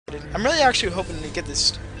I'm really actually hoping to get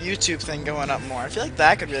this YouTube thing going up more. I feel like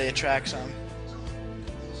that could really attract some.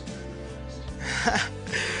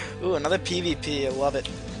 Ooh, another PvP. I love it.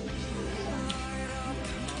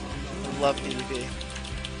 I love PvP.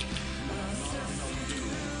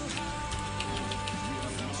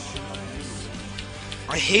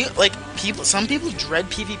 I hate, like, people. Some people dread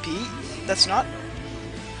PvP. That's not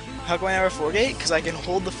how come I have a 4-gate? Because I can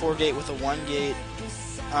hold the 4-gate with a 1-gate,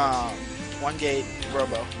 1-gate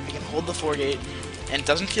Robo. I can hold the 4-gate, and it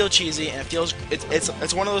doesn't feel cheesy, and it feels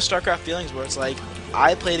it's one of those StarCraft feelings where it's like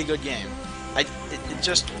I played a good game. It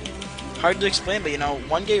just hard to explain, but you know,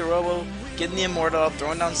 1-gate Robo, getting the Immortal up,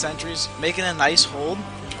 throwing down sentries, making a nice hold.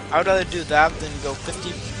 I would rather do that than go 50,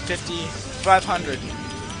 50, 500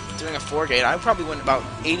 doing a 4-gate. I would probably win about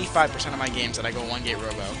 85% of my games that I go 1-gate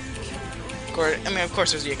Robo. Of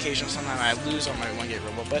course, there's the occasion sometimes I lose on my 1-gate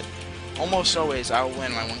Robo, but almost always I'll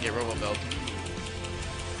win my 1-gate Robo build.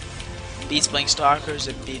 It beats Blink Stalkers,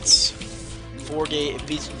 it beats 4-gate, it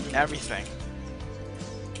beats everything.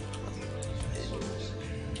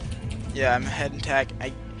 Yeah, I'm head and tack.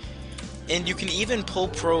 And you can even pull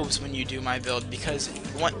probes when you do my build, because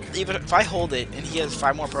even if I hold it and he has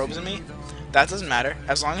 5 more probes than me, that doesn't matter.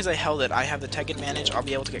 As long as I held it, I have the tech advantage, I'll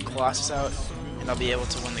be able to get Colossus out, and I'll be able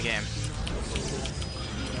to win the game.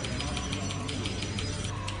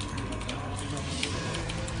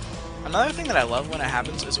 Another thing that I love when it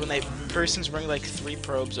happens is when persons bring like 3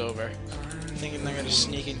 probes over, thinking they're gonna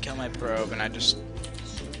sneak and kill my probe, and I just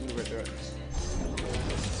move right through it.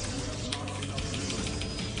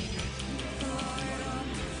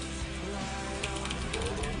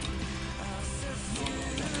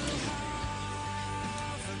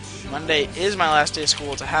 Monday is my last day of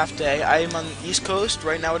school. It's a half day. I am on the East Coast.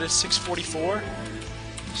 Right now it is 6:44.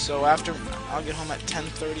 So after, I'll get home at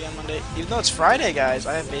 10:30 on Monday. Even though it's Friday, guys,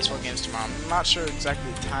 I have baseball games tomorrow. I'm not sure exactly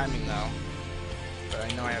the timing, though. But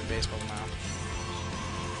I know I have baseball tomorrow.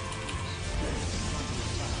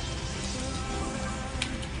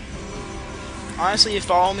 Honestly, you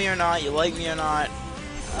follow me or not, you like me or not,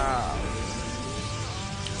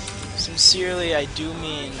 sincerely, I do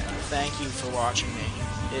mean thank you for watching me.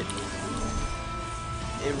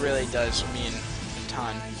 It really does mean a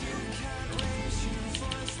ton.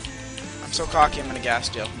 I'm so cocky, I'm gonna gas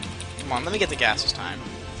deal. Come on, let me get the gas this time.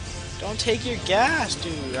 Don't take your gas,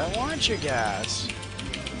 dude. I want your gas.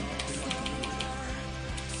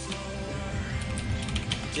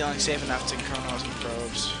 Feeling safe enough to chronos and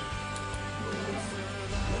probes.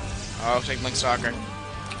 Oh, looks like Blink Stalker.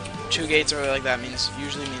 2 gates early like that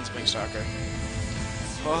usually means Blink Stalker.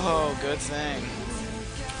 Oh, good thing.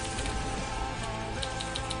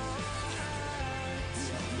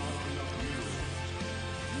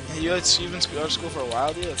 You've been out of school for a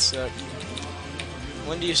while, dude? That's sick.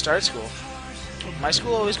 When do you start school? My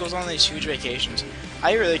school always goes on these huge vacations.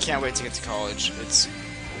 I really can't wait to get to college. It's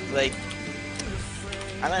like,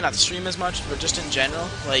 I might not stream as much, but just in general,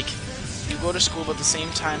 like, you go to school at the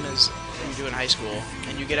same time as you do in high school,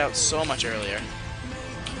 and you get out so much earlier.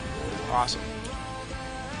 Awesome.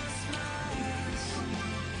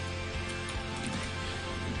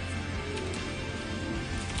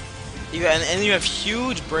 And you have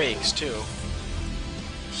huge breaks, too.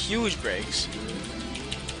 Huge breaks.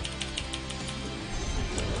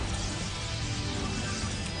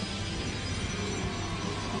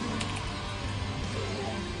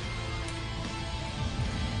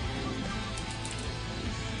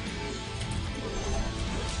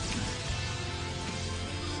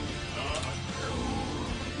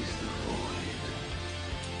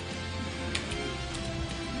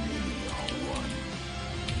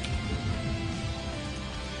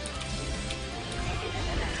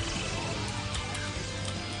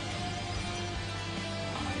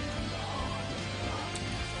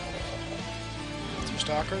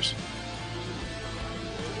 Stalkers.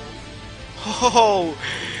 Oh,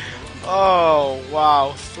 oh,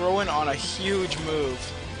 wow! Throwing on a huge move.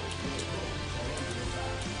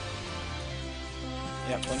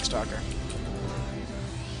 Yep, Blink Stalker.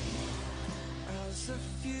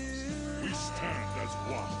 We stand as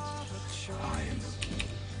one.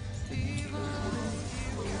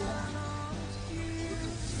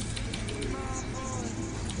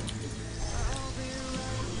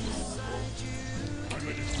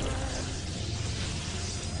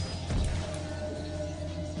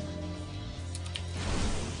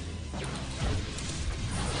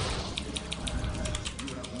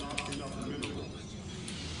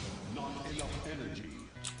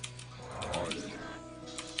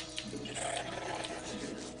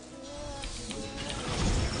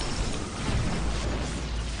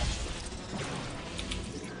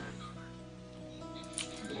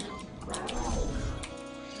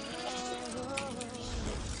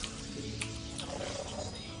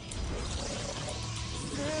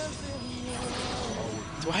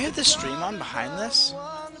 Do I have the stream on behind this?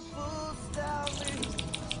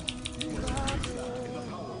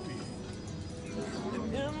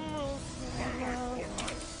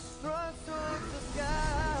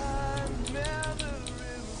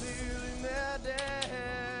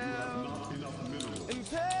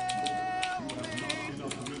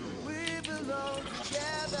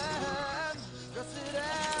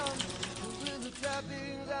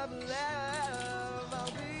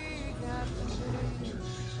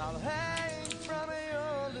 I'll hang from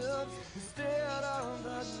your lips instead of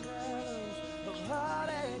the shadows of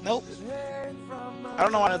heartache. Nope. Hang from my I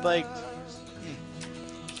don't know what I'd like.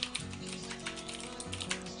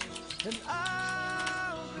 and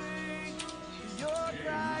I'll be your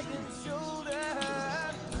crying shoulder.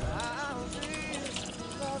 I'll be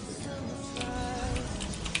love's suicide.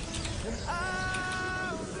 And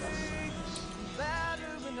I'll be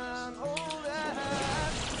better when I'm older.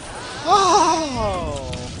 Oh!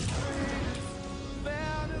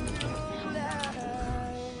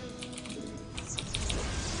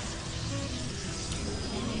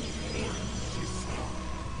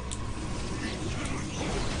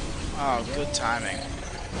 Oh, good timing.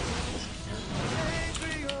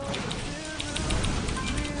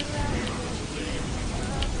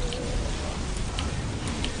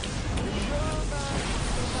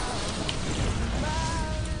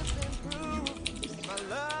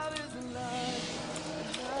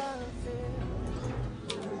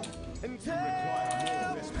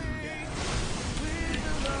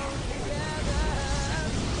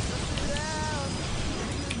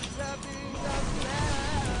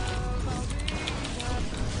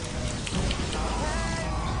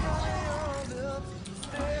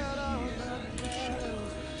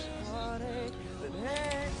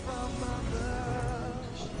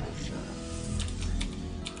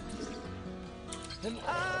 And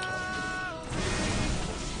I'll be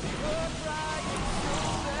your crying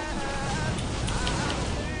shoulder. I'll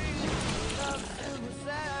be love's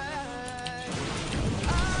suicide.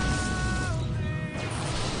 I'll be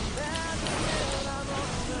better when I'm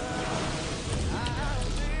older.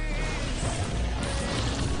 I'll be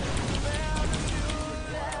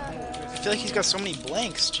I feel like he's got so many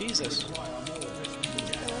blanks. Jesus.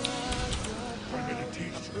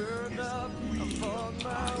 burned up upon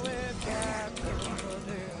my way back over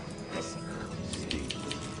there.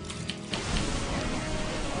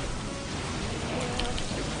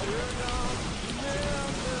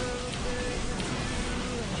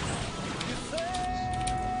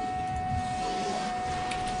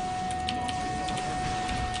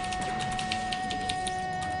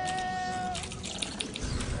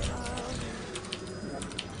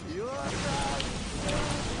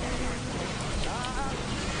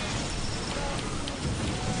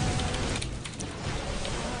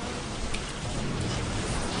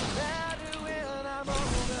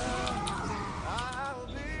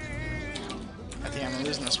 I think I'm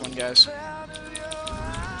losing this one, guys.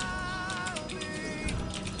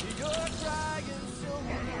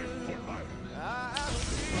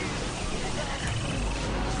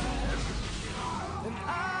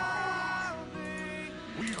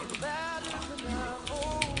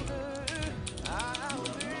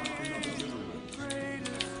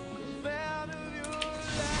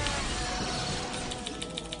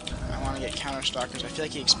 I want to get counter Stalkers. I feel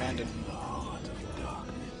like he expanded.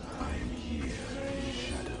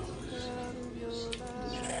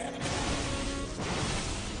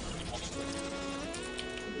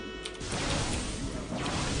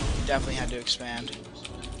 Definitely had to expand.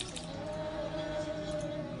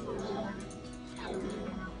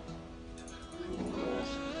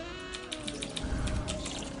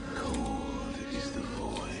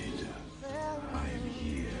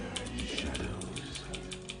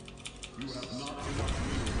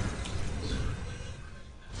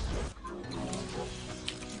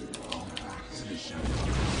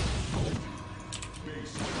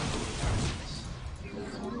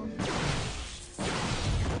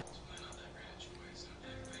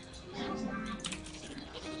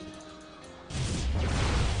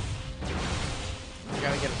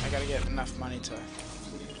 I gotta get enough money to.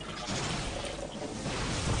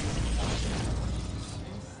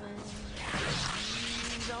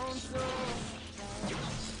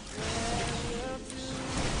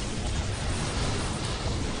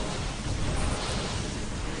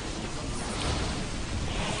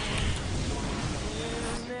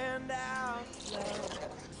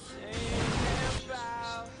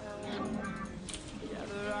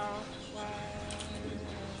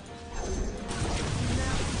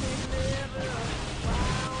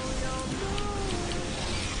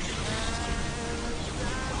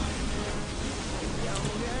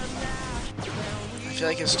 feel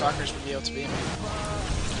like his Stalkers would be able to beat me.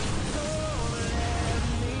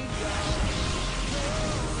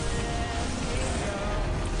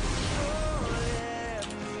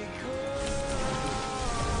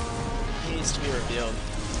 He needs to be revealed.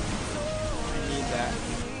 I need that.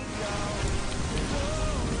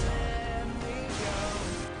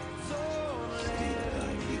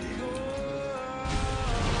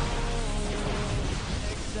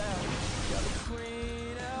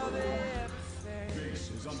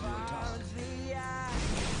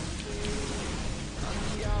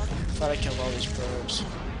 Thought I killed all these probes.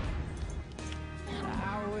 I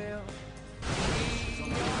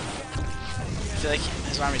feel like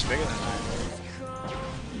his army's bigger than mine.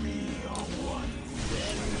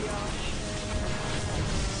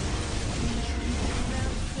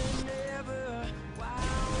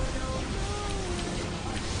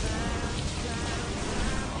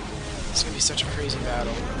 It's gonna be such a crazy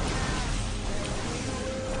battle.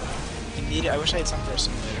 I wish I had some for a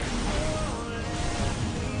simulator.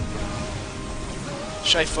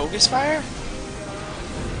 Should I focus fire?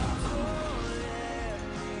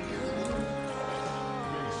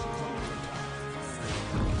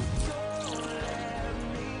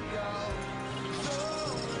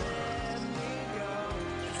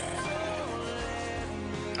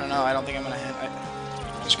 I don't know. I don't think I'm gonna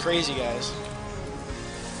hit. It's crazy, guys.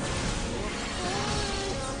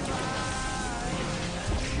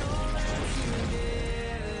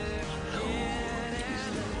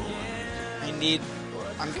 I need.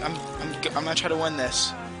 I'm gonna try to win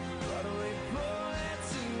this.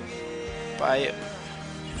 By.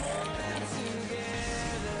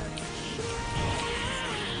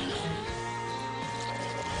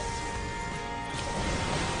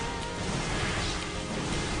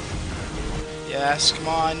 Yes, come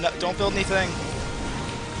on, no, don't build anything.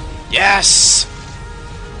 Yes!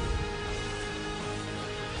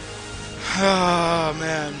 Oh,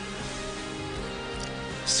 man.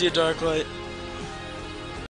 See you, Dark Light.